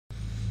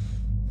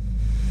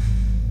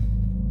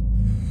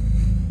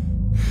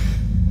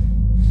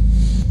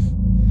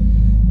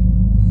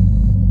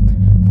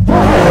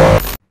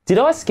Did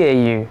I scare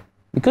you?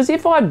 Because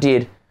if I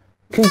did,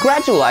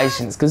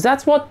 congratulations, because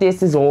that's what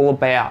this is all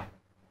about.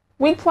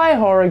 We play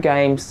horror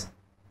games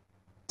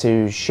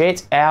to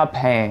shit our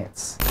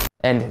pants,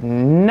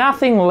 and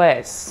nothing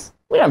less.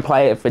 We don't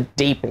play it for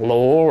deep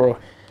lore or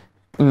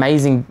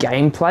amazing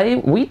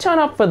gameplay. We turn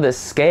up for the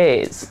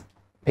scares,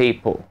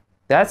 people.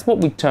 That's what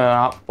we turn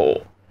up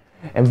for.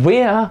 And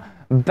we're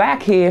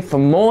back here for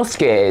more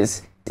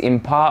scares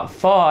in part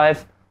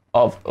 5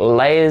 of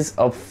Layers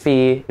of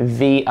Fear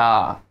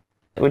VR.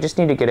 We just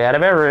need to get out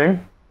of our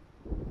room.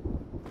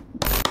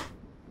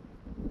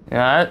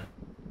 No.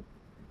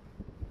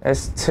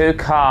 It's too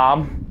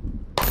calm.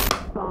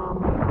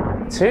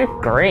 Too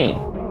green.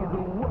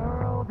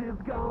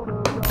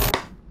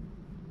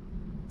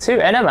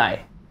 Too anime.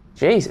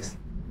 Jesus.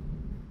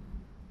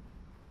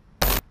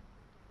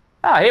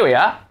 Oh, here we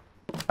are.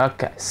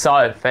 Okay,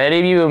 so for any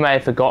of you who may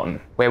have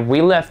forgotten, where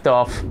we left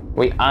off,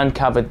 we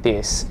uncovered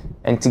this.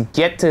 And to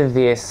get to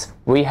this,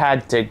 we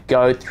had to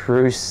go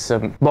through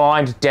some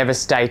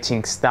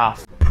mind-devastating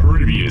stuff.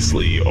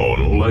 Previously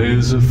on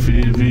Layers of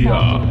Fear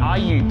VR. Are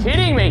you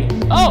kidding me?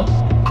 Oh!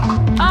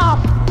 Ah!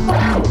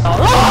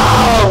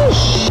 Oh!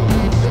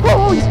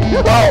 Oh,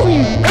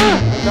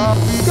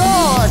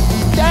 God!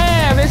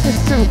 Damn, this is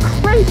some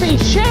creepy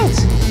shit!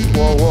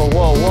 Whoa, whoa,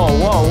 whoa, whoa,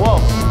 whoa, whoa.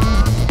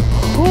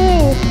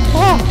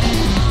 Oh,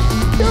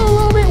 you're a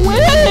little bit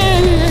weird!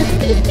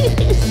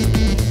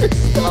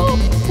 Stop!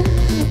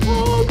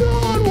 Oh,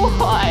 God,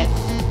 why?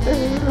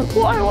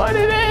 Why won't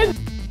it end?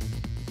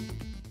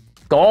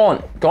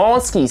 Gone.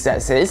 Gonskis,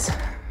 that says.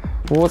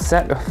 What's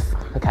that?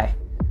 Okay.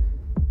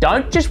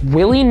 Don't just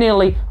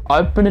willy-nilly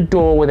open a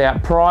door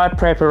without prior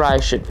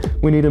preparation.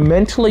 We need to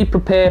mentally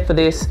prepare for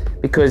this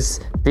because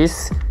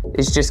this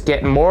is just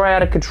getting more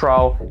out of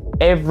control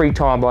every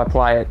time I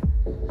play it.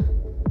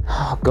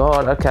 Oh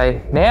God,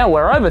 okay. Now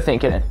we're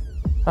overthinking it.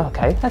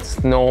 Okay,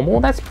 that's normal.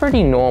 That's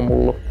pretty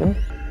normal looking.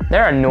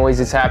 There are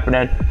noises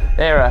happening.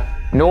 There are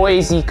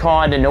noisy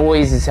kind of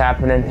noises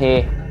happening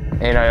here.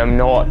 And I'm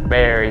not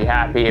very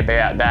happy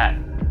about that.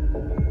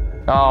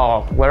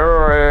 Oh,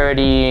 we're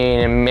already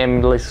in a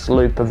endless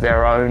loop of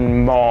our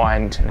own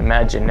mind and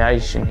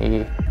imagination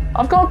here.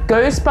 I've got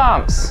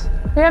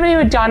goosebumps. We haven't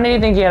even done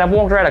anything yet. I've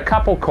walked around a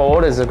couple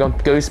quarters. I've got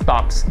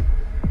goosebumps.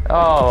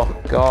 Oh,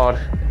 God.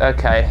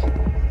 Okay.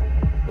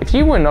 If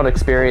you were not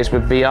experienced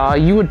with VR,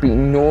 you would be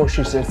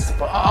nauseous as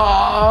fuck.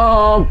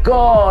 Oh,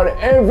 God.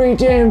 Every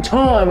damn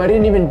time. I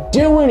didn't even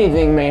do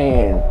anything,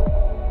 man.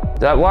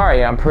 Don't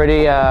worry. I'm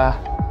pretty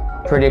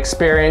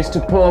experienced to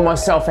pull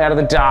myself out of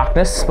the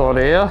darkness, but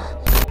yeah.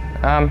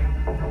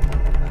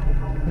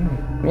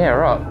 Yeah,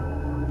 right.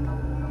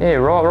 Yeah,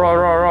 right.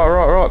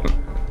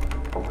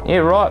 Yeah,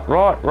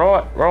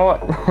 right.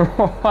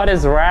 What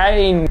is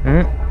rain?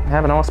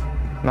 Have a nice,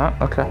 no,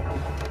 okay.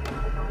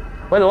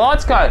 Where'd the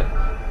lights go?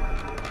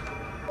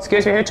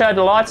 Excuse me, who turned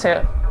the lights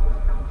out?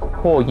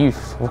 Oh, you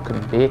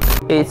fucking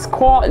bitch. It's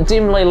quite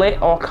dimly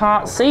lit, I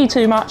can't see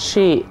too much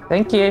shit.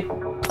 Thank you.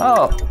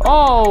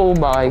 Oh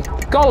my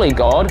golly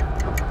God.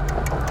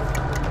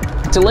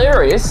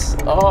 Delirious?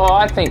 Oh,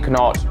 I think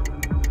not.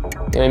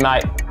 Hey,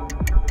 mate,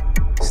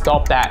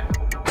 stop that.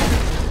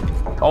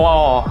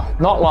 Oh,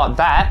 not like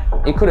that.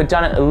 You could have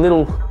done it a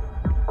little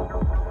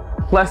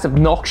less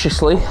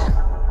obnoxiously.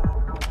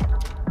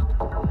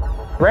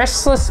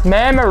 Restless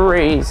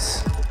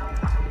memories.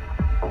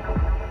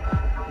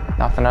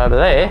 Nothing over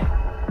there.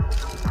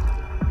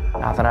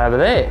 Nothing over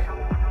there.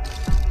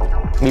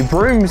 My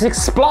broom's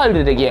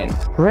exploded again.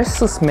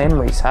 Restless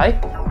memories, hey?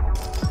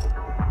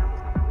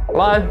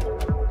 Hello?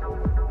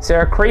 Is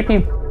there a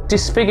creepy,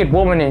 disfigured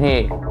woman in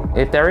here?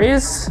 If there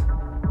is,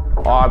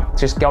 I'm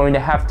just going to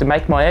have to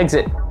make my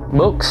exit.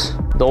 Books,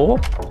 door.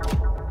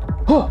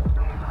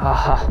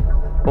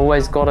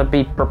 Always gotta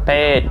be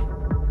prepared.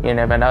 You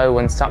never know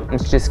when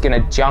something's just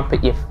gonna jump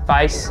at your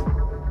face.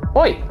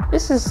 Oi,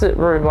 this is the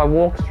room I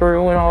walked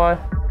through when I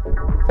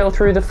fell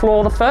through the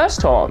floor the first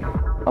time.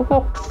 I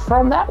walked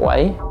from that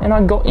way and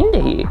I got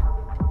into here.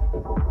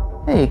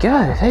 There you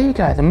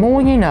go, the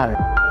more you know.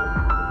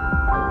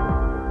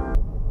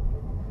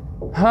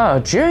 Oh,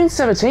 June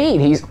 17,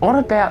 he's on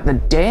about the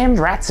damned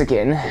rats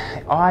again.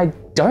 I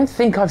don't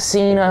think I've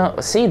seen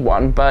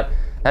one, but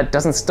that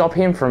doesn't stop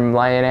him from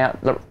laying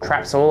out the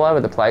traps all over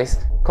the place.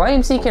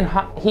 Claims he can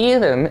hear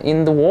them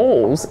in the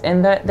walls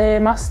and that there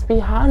must be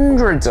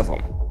hundreds of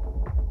them.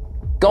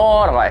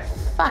 God, I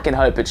fucking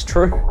hope it's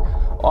true.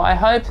 I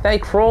hope they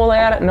crawl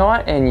out at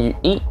night and you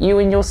eat you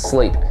in your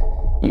sleep.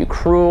 You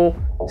cruel,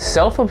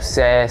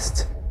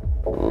 self-obsessed,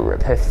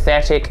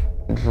 pathetic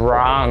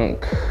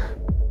drunk.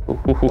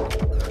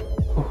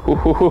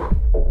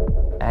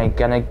 Ain't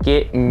gonna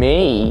get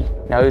me.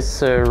 No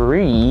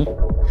siree.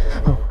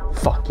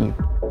 Fuck you.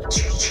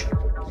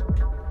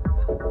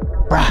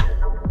 Bruh.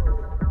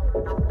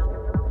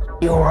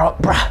 You're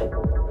up, bruh.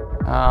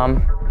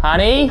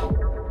 Honey?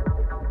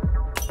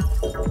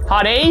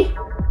 Honey?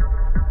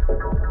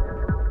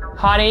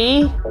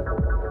 Honey?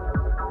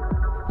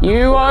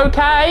 You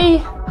okay?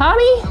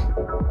 Honey?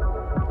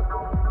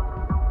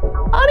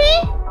 Honey?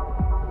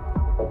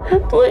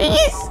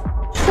 Please?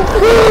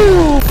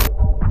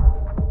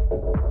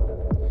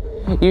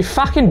 You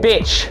fucking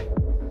bitch.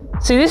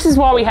 See, this is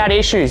why we had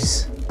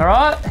issues, all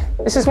right?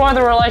 This is why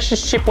the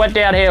relationship went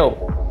downhill.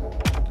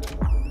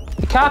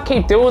 You can't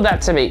keep doing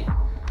that to me.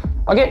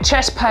 I get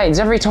chest pains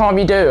every time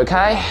you do,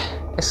 okay?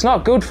 It's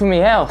not good for me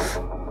health.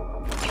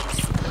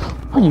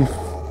 Oh, you...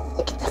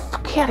 Get the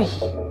fuck out of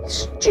here.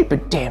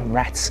 Stupid damn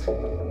rats.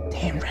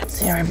 Damn rats,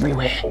 they're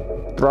everywhere.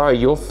 Bro,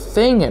 your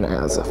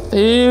fingernails are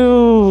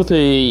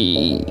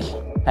filthy.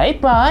 Hey,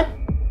 bud.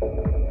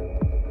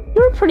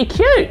 You're pretty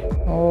cute.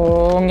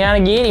 Oh, I'm gonna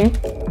get him.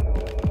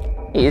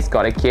 He's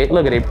got a kid.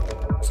 Look at him.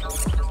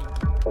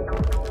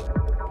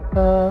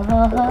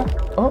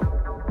 Oh.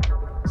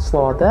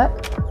 Slide that.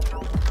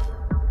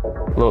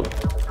 Look.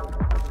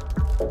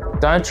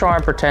 Don't try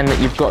and pretend that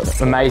you've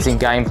got amazing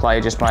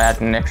gameplay just by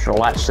adding an extra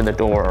latch to the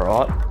door,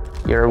 alright?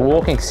 You're a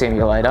walking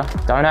simulator.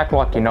 Don't act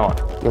like you're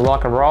not. You're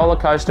like a roller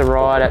coaster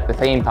ride at the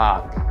theme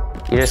park.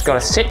 You just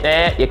gotta sit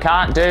there. You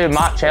can't do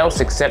much else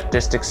except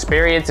just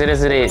experience it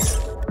as it is.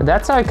 But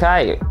that's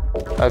okay.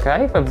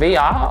 Okay, for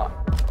VR,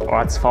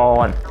 that's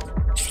fine.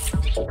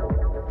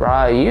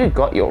 Bro, you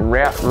got your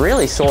route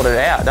really sorted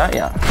out, don't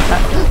you?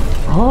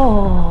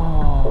 Oh.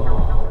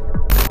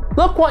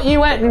 Look what you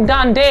went and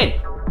done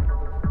did.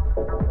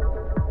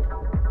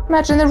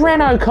 Imagine the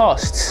reno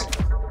costs.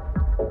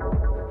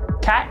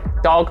 Cat,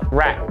 dog,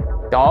 rat.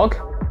 Dog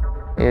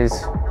is...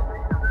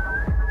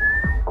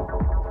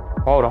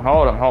 Hold on.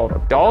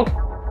 Dog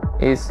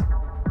is...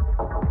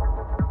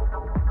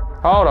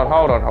 Hold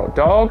on.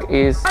 Dog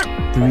is...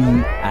 3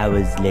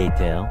 hours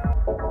later.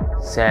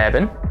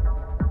 7.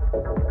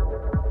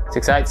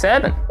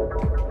 687.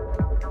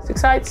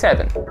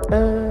 687.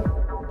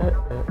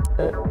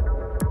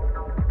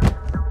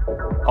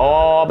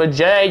 Oh, but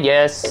J,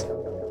 yes.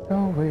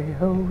 Oh.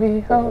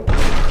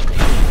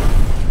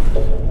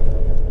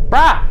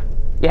 Bruh,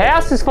 your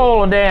house is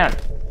falling down.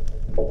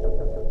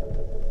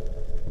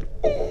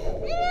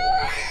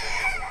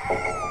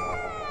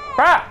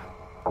 Bruh,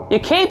 your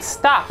kid's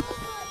stuck.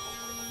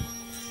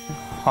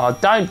 Oh,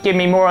 don't give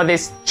me more of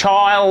this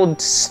child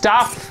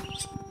stuff.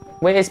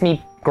 Where's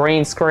me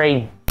green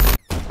screen?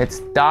 It's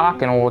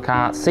dark and all I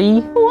can't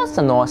see. Oh, that's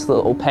a nice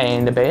little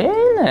panda bear,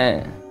 isn't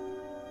it?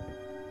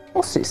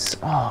 What's this?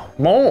 Oh,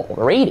 more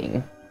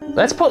reading.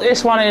 Let's put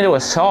this one into a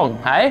song,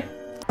 hey?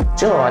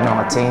 July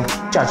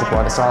 19th, judging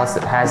by the silence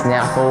that has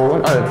now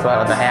fallen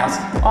over the house,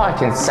 I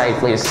can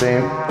safely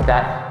assume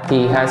that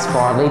he has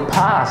finally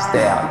passed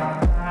out.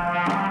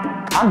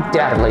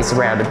 Undoubtedly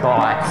surrounded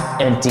by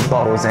empty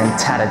bottles and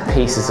tattered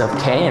pieces of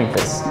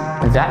canvas.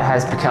 That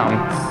has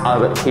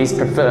become his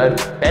preferred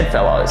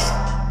bedfellows.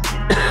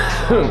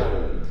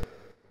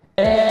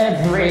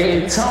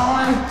 Every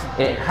time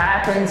it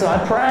happens, I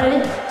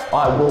pray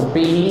I will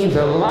be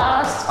the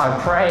last. I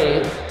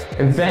pray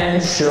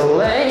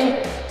eventually,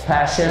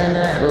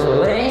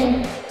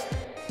 passionately.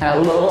 Our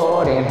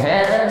Lord in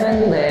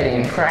heaven, let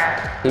him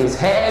crack his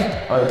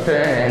head open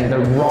and the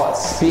rot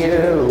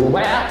spew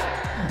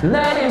out.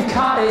 Let him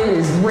cut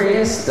his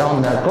wrist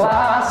on the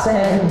glass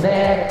and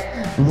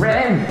that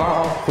red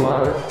ball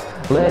flow.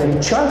 Let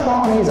him choke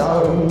on his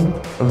own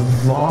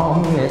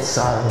vomit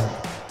so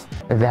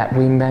that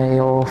we may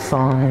all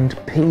find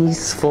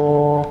peace,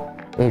 for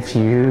if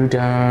you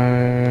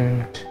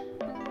don't,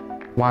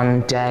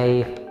 one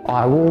day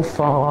I will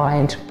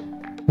find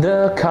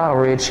the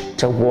courage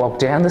to walk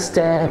down the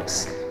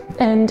steps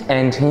and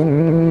end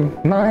him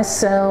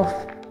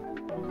myself.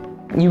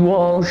 You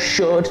all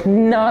should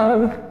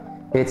know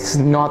it's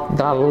not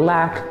the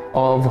lack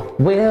of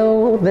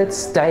will that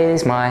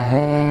stays my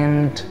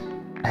hand.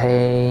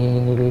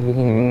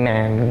 Amen.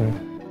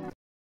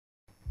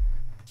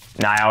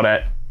 Nailed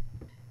it.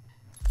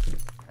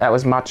 That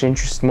was much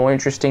more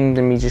interesting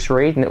than me just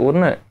reading it,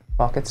 wouldn't it?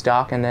 Fuck, it's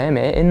dark in there,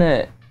 mate, isn't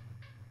it?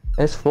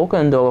 It's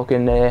fucking dark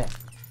in there.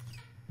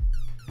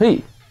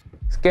 Hey,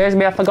 scares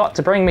me I forgot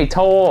to bring me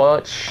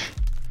torch.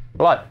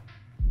 Hello?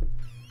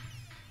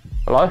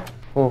 Hello?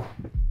 Oh.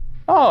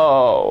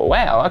 Oh,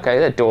 wow, okay,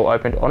 that door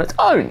opened on its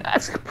own.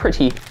 That's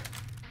pretty...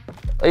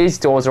 These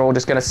doors are all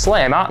just gonna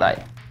slam, aren't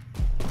they?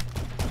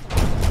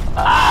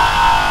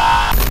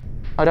 Ah!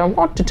 I don't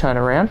want to turn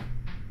around.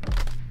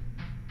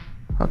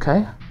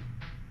 Okay.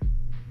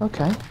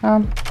 Okay,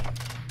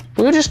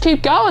 we'll just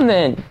keep going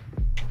then.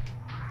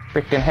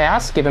 Frickin'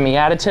 house giving me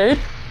attitude.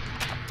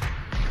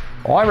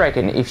 I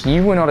reckon if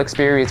you were not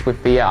experienced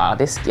with VR,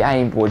 this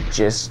game would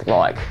just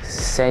like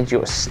send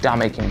your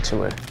stomach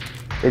into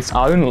its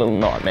own little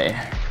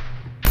nightmare.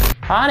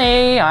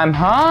 Honey, I'm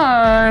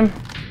home.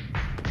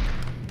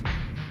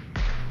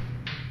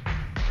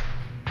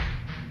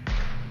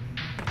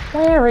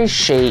 Where is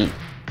she?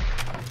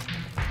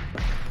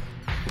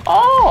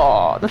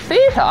 Oh, the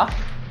theatre.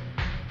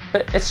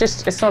 But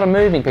it's not a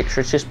moving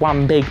picture, it's just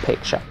one big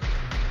picture.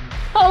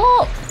 Oh,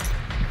 look!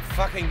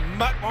 Fucking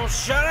mutt won't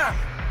shut up!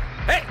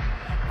 Hey!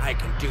 I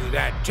can do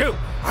that too!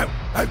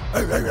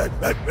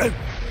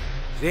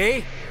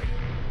 See?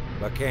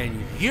 But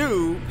can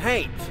you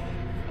paint?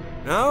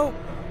 No?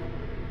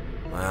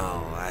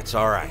 Well, that's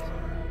alright.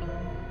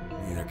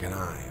 Neither can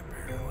I,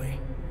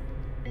 apparently.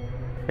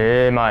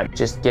 Hey, mate,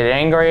 just get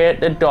angry at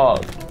the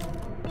dog.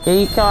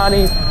 He can't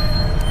even...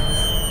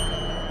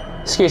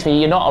 Excuse me,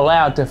 you're not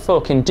allowed to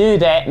fucking do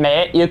that,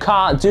 mate. You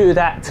can't do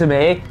that to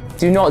me.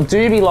 Do not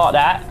do me like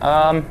that.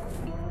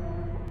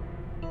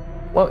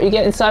 What are you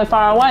getting so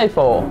far away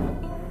for?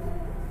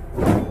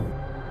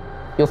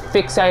 You're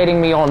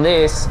fixating me on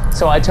this,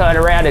 so I turn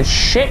around and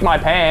shit my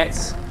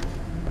pants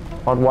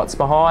on what's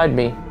behind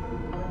me.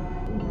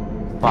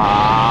 Fuck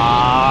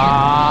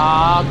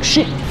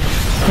shit.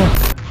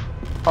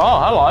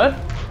 Oh, hello.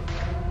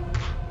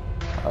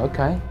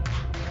 Okay.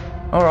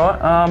 All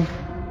right.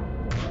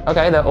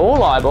 Okay, they're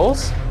all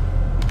eyeballs.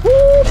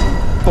 Woo!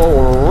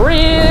 For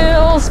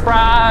reals,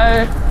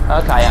 bro.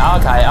 Okay.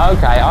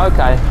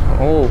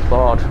 Oh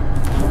God.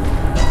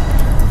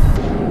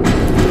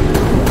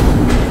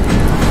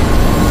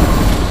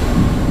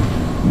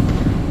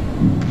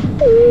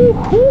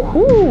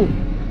 Ooh.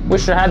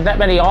 Wish I had that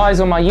many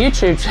eyes on my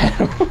YouTube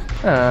channel.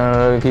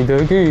 Okie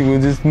dokie, we'll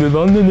just move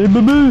on to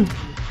the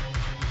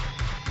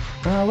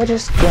we're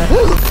just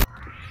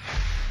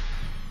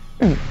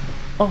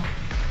Oh.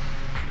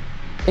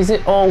 Is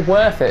it all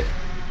worth it?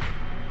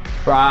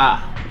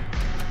 Bruh.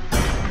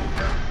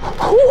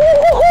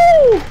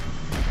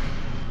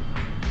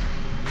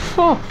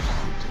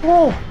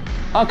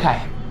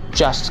 Okay,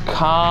 just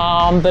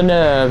calm the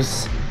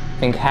nerves.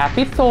 Think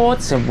happy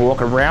thoughts and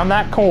walk around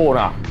that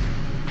corner.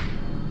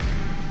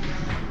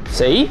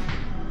 See?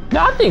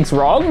 Nothing's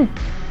wrong.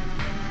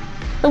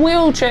 The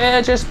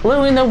wheelchair just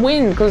flew in the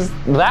wind because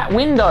that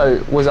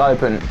window was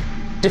open.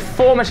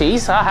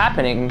 Deformities are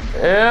happening.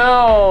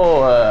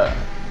 Ew.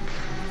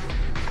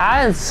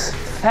 That's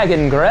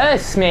fucking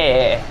gross,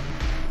 me.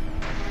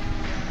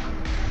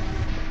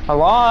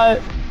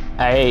 Hello?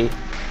 Hey,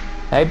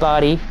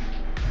 buddy.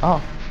 Oh.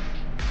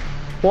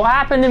 What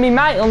happened to me,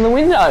 mate, on the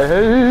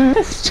window?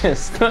 It's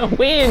just the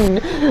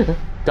wind.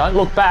 Don't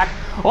look back.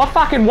 I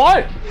fucking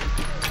won't.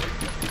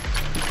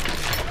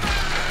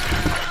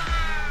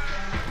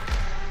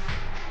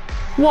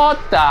 What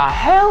the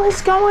hell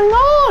is going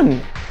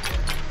on?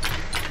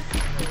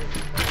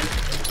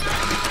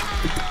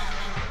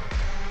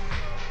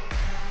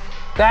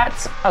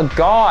 That's a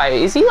guy.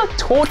 Is he like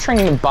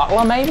torturing the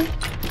butler, maybe?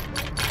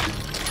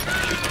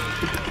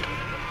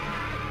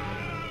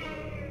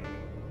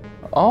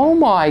 Oh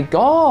my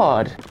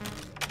God.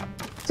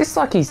 Is this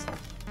like his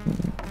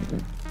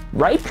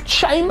rape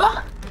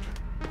chamber?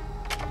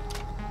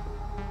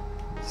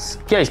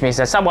 Excuse me, is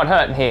there someone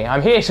hurt in here?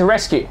 I'm here to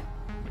rescue.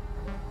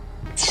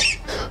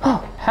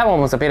 Oh, that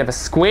one was a bit of a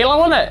squealer,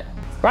 wasn't it?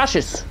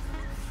 Brushes.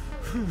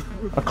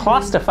 A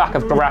clusterfuck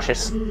of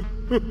brushes.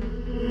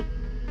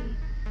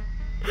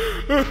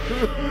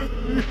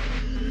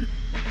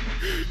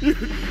 You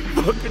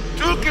fucking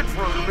took it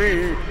from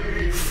me.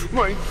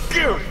 My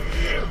gift.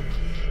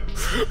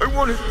 I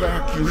want it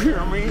back, you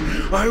hear me?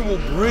 I will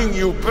bring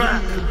you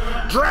back.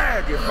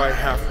 Drag if I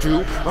have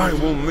to. I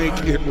will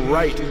make it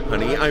right,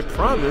 honey. I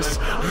promise.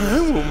 I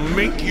will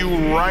make you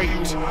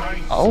right.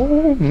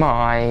 Oh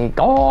my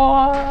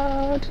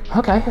God.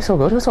 Okay, it's all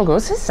good, it's all good.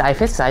 It's safe.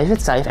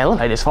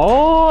 Elevator's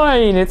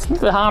fine. It's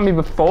never harmed me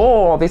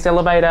before. This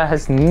elevator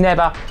has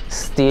never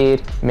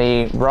steered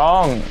me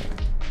wrong.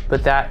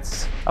 But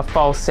that's a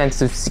false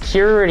sense of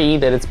security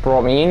that it's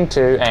brought me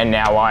into, and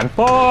now I'm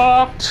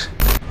fucked.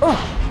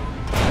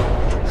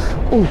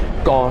 Oh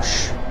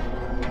gosh.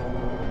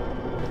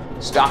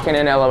 Stuck in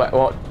an elevator.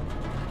 What?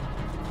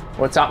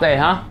 What's up there,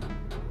 huh?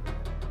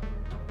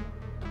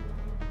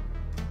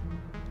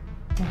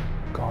 Oh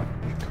God.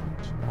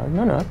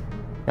 No.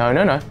 Oh,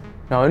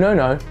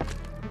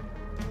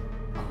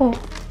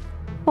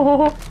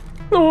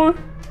 no.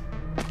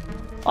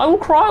 I will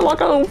cry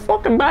like a little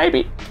fucking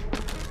baby.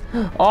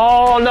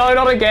 Oh no,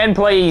 not again,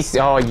 please.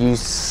 Oh, you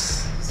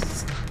scumbag.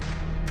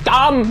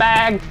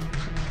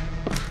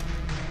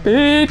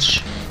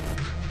 Bitch.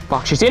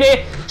 Fuck, she's in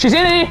it. She's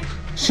in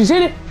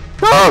it.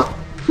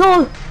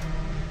 No.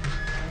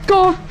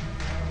 God.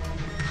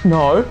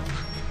 No.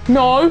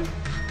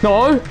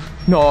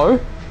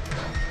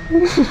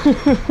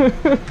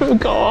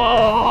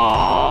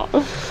 God.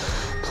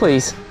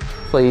 Please,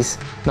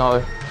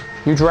 no.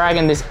 You're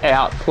dragging this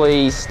out.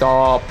 Please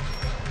stop.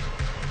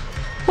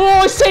 Oh,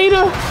 I seen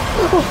her.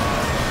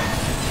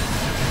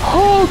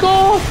 Oh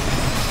God.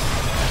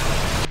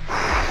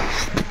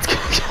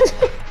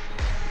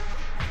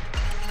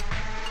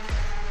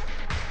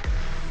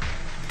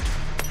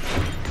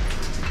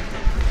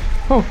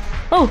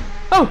 Oh.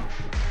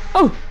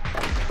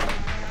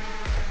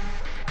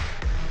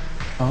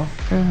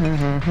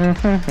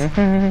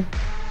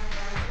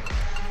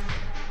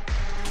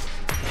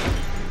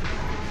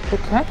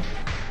 Okay.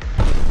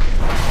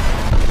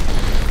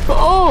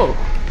 Oh!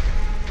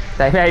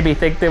 They made me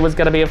think there was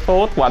going to be a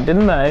fourth one,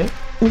 didn't they?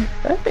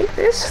 I think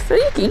they're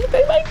sneaky.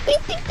 They make me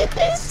think that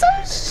they're so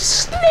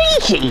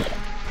sneaky.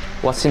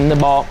 What's in the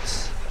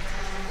box?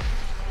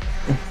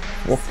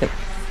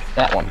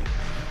 That one.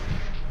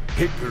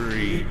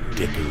 Hickory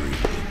dickory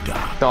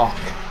dock. Doc.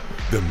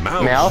 The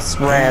Mouse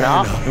ran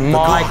up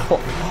my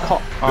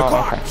The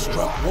clock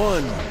struck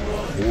one.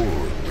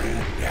 More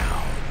ran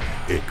down.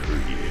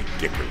 Hickory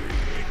dickery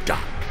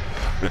done.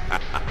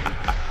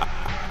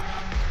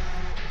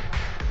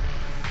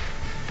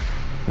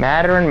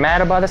 Madder and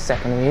madder by the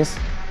second, he is.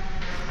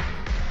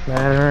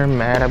 Madder and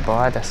madder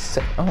by the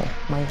oh,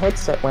 my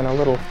headset went a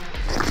little...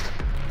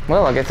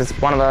 Well, I guess it's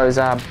one of those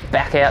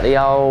back out the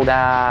old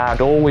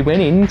door we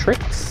went in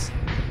tricks.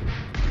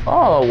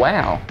 Oh,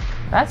 wow.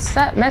 That's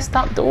that messed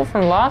up door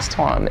from last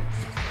time.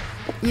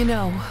 You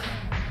know,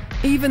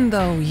 even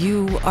though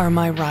you are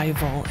my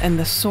rival and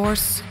the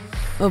source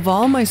of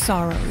all my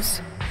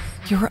sorrows,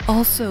 you're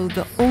also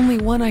the only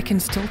one I can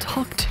still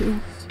talk to.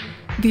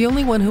 The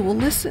only one who will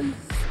listen.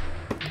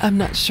 I'm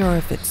not sure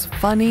if it's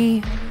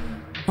funny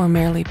or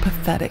merely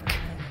pathetic.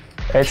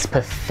 It's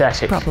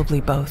pathetic. Probably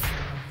both.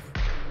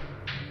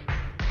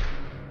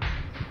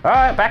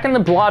 Alright, back in the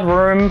blood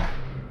room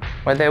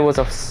where there was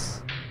a...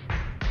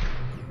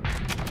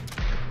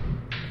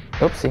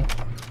 Oopsie.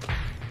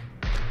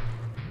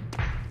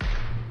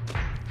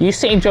 You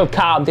seem to have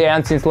calmed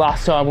down since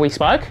last time we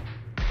spoke.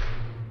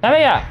 How are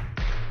you?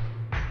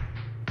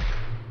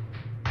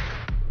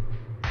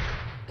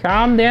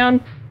 Calmed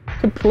down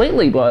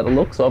completely by the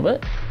looks of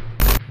it.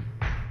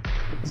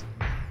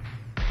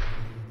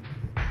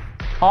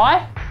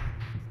 Hi?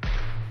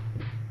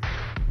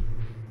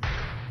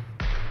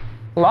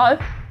 Hello?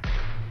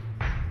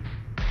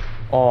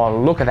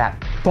 Oh, look at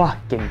that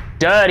fucking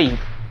dirty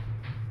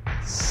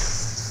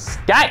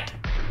skate.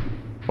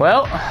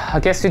 Well, I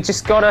guess we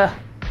just gotta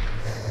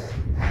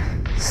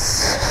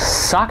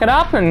suck it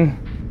up and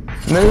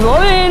move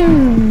on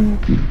in.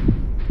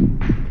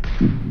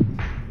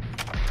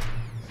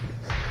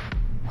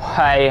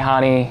 Hey,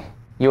 honey,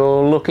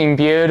 you're looking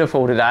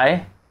beautiful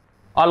today.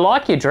 I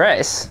like your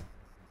dress.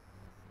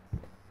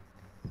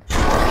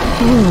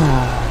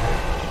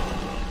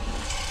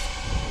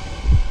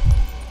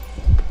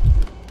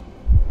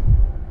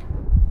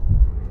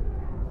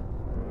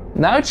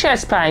 No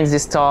chest pains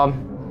this time.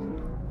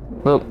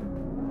 Look,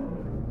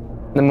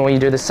 the more you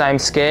do the same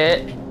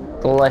scare,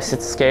 the less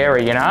it's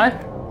scary, you know?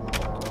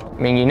 I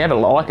mean, you never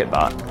like it,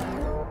 but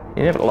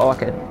you never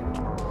like it.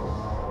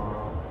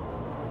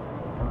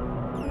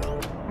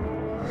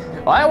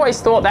 I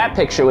always thought that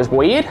picture was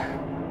weird.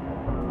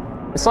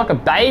 It's like a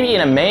baby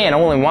and a man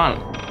all in one.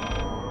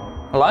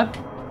 Hello?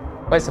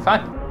 Where's the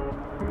phone?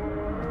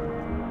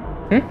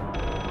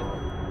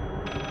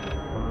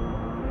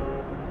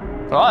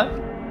 Hello?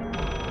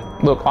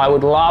 Look, I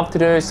would love to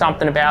do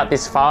something about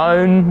this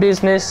phone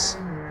business,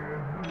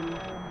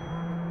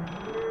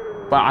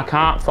 but I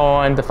can't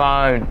find the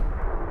phone.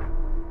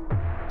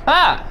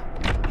 Ah!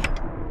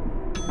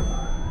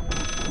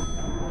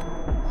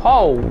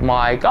 Oh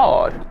my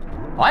God.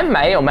 I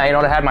may or may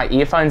not have had my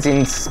earphones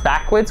in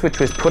backwards, which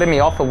was putting me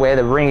off of where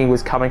the ringing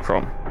was coming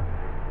from.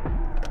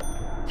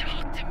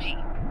 Talk to me.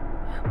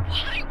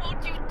 Why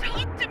won't you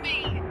talk to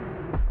me?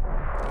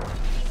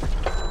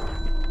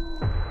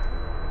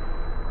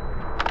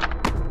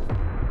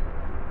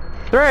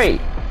 Three,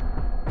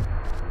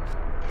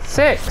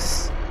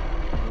 6,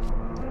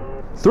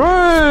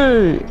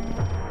 3.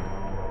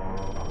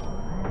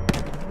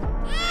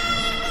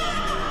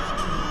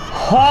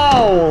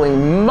 Holy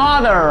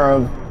mother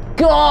of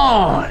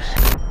God!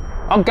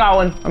 I'm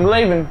going. I'm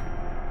leaving.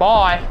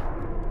 Bye.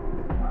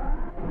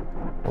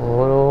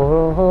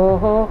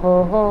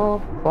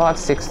 5,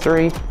 6,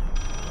 3.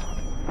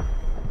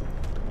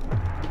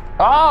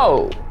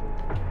 Oh!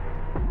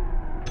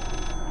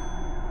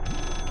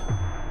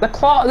 The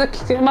clock,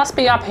 it must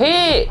be up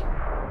here.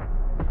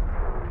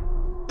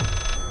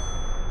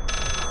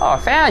 Oh, I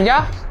found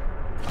ya.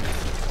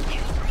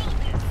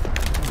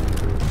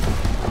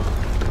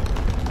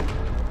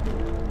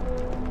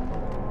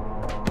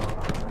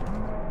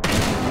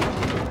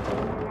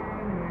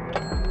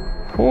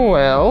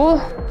 Well,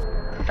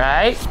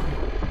 8,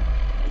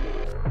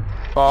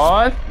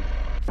 5,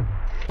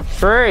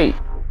 3.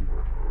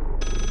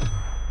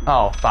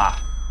 Oh, fuck.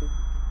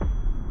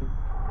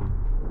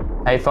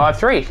 8, 5,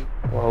 3.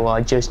 Well,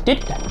 I just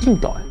did that,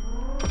 didn't I?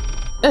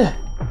 Ugh.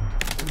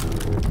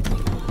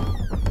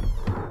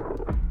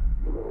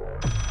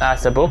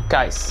 That's a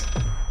bookcase.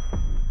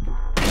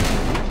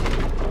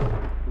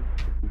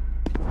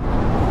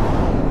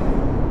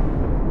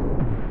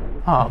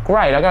 Oh,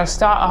 great, I gotta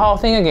start the whole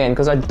thing again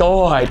because I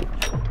died.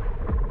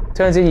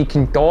 Turns out you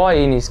can die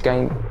in this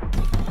game.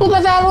 Look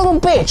at that little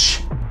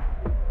bitch!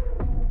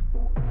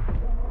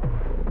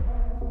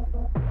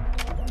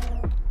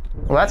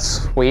 Well,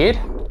 that's weird.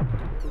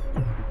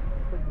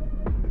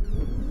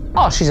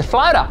 Oh, she's a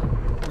floater.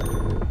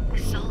 The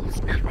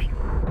soul's nothing.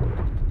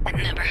 It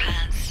never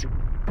has.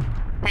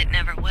 It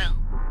never will.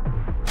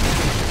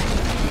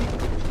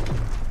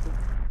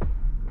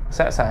 What's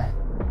that say?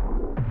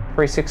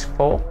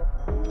 364?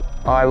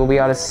 I will be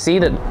able to see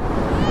them.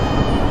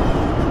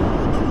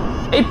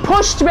 It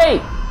pushed me!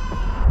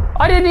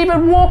 I didn't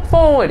even walk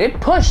forward, it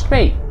pushed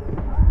me!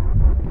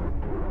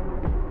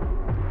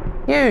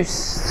 You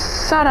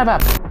son of a...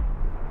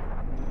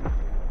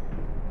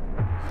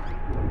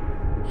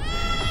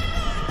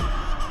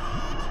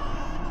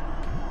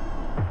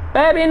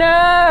 Baby,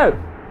 no!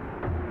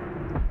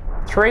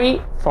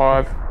 3,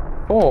 5,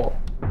 4.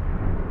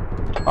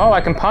 Oh,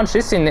 I can punch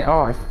this in there.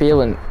 Oh, I'm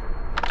feeling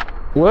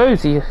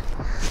woozy.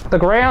 The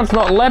ground's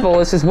not level.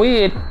 This is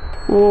weird.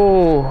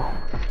 Oh,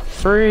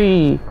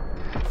 3,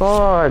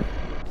 5,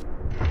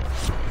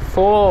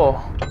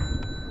 4.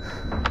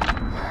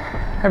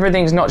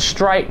 Everything's not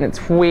straight and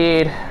it's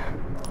weird.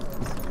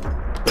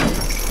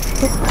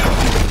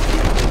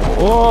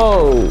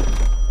 Whoa.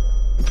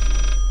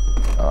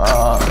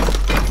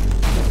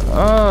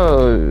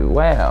 Oh,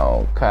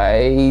 wow,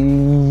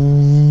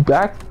 okay.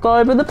 Back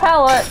over the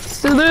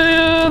pallets to the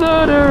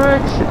other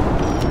direction.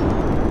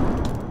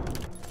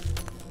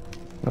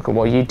 Look at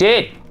what you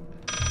did.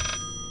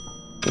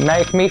 You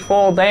make me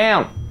fall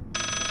down.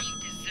 You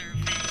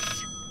deserve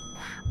this.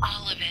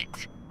 All of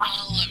it.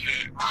 All of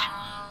it.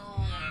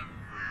 All of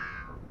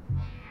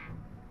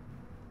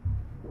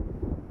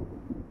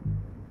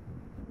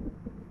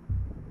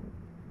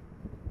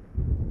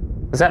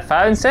Was that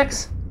phone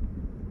sex?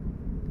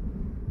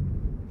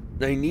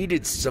 I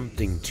needed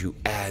something to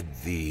add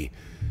the,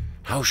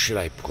 how should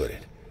I put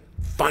it,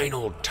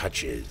 final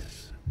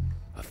touches.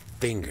 A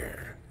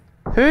finger.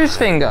 Whose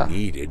finger?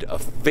 Needed a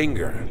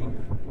finger.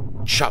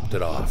 Chopped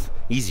it off,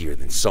 easier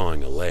than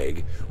sawing a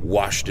leg.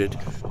 Washed it,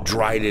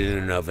 dried it in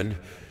an oven.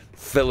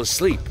 Fell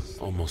asleep,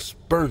 almost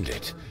burned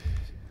it.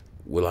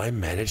 Will I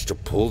manage to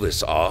pull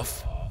this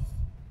off?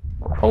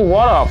 Oh,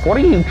 what off? What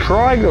are you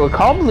trying to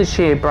accomplish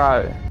here,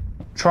 bro?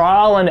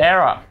 Trial and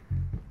error.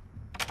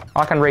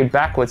 I can read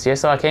backwards,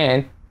 yes I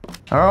can.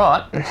 All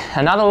right,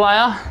 another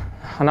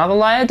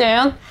layer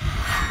down.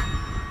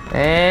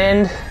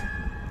 And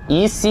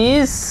this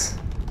is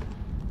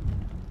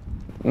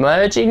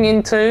merging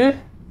into,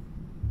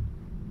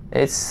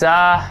 it's,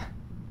 now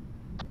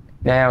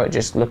it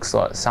just looks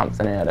like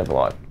something out of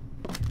like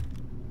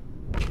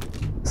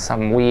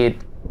some weird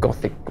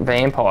gothic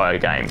vampire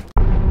game.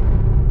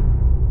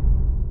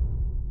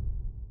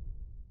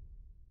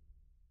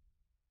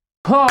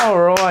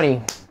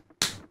 Alrighty.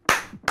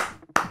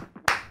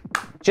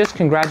 Just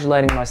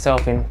congratulating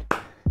myself in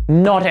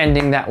not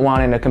ending that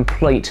one in a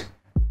complete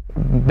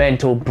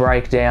mental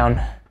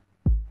breakdown.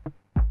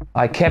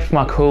 I kept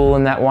my cool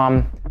in that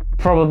one,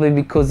 probably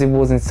because it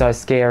wasn't so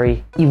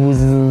scary. It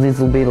was a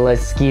little bit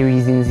less scary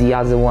than the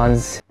other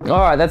ones.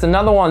 Alright, that's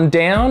another one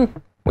down.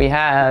 We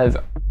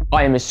have,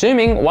 I am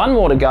assuming, one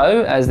more to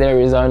go, as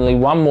there is only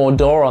one more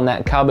door on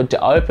that cupboard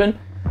to open.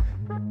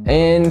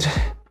 And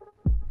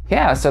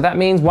yeah, so that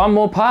means one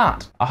more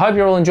part. I hope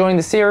you're all enjoying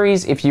the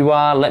series. If you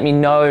are, let me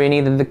know in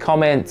either the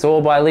comments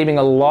or by leaving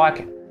a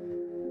like.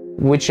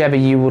 Whichever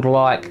you would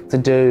like to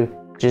do,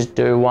 just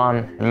do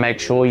one and make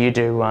sure you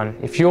do one.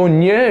 If you're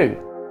new,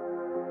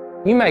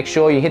 you make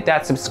sure you hit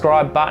that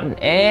subscribe button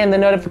and the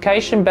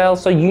notification bell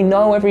so you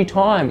know every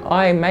time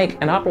I make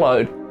an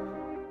upload.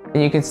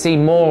 And you can see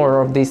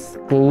more of this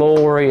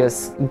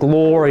glorious,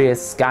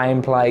 glorious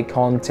gameplay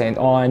content.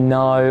 I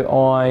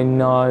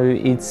know,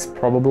 it's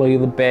probably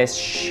the best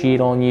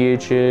shit on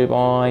YouTube.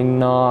 I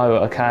know,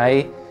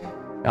 okay?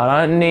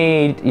 I don't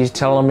need you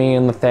telling me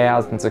in the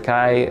thousands,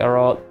 okay? All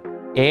right?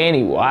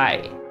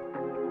 Anyway,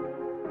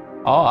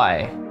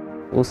 I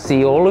will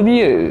see all of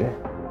you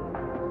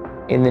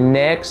in the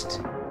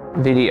next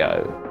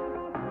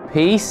video.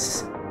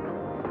 Peace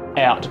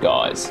out,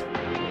 guys.